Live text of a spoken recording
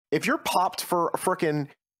If you're popped for frickin'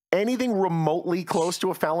 anything remotely close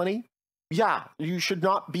to a felony, yeah, you should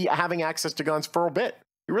not be having access to guns for a bit.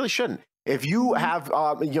 You really shouldn't. If you have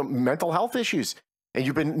mental health issues and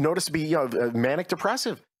you've been noticed to be manic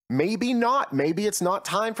depressive, maybe not. Maybe it's not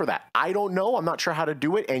time for that. I don't know. I'm not sure how to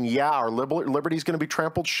do it. And yeah, our liberty is going to be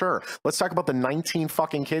trampled. Sure. Let's talk about the 19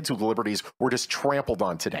 fucking kids whose liberties were just trampled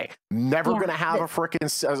on today. Never going to have a frickin'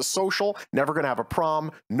 social, never going to have a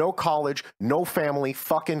prom, no college, no family,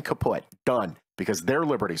 fucking kaput. Done. Because their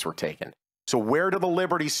liberties were taken. So where do the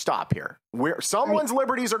liberties stop here? Where someone's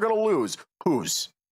liberties are going to lose. Whose?